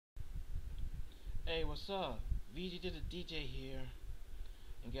Hey, what's up? VJ did the DJ here,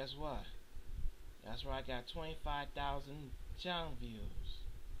 and guess what? That's where I got 25,000 channel views.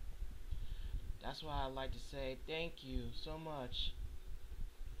 That's why I'd like to say thank you so much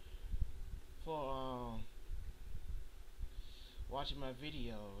for watching my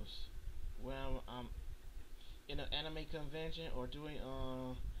videos when I'm in an anime convention or doing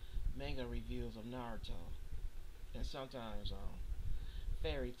manga reviews of Naruto, and sometimes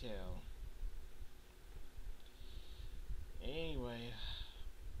Fairy Tail. Anyway,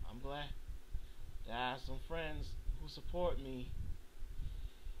 I'm glad that I have some friends who support me.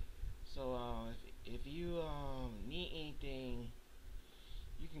 So if you need anything,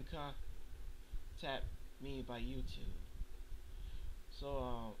 you can contact me by YouTube.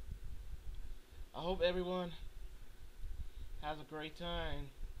 So I hope everyone has a great time,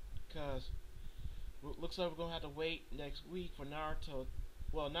 cause looks like we're gonna have to wait next week for Naruto.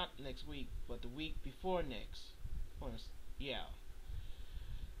 Well, not next week, but the week before next. Yeah,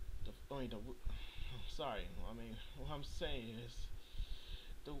 only the sorry. I mean, what I'm saying is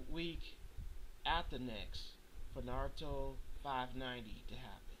the week after next for Naruto 590 to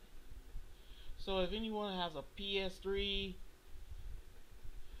happen. So if anyone has a PS3,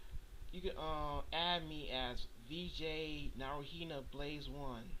 you can add me as VJ Naruhina Blaze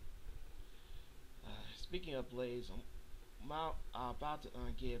 1. Speaking of Blaze, I'm about to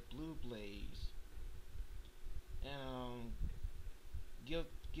get Blue Blaze and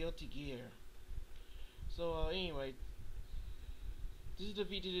Guilty Gear. So anyway, this is the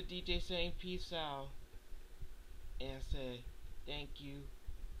VJ the DJ saying peace out and say thank you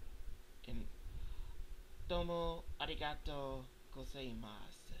and domo arigato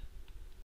gozaimasu.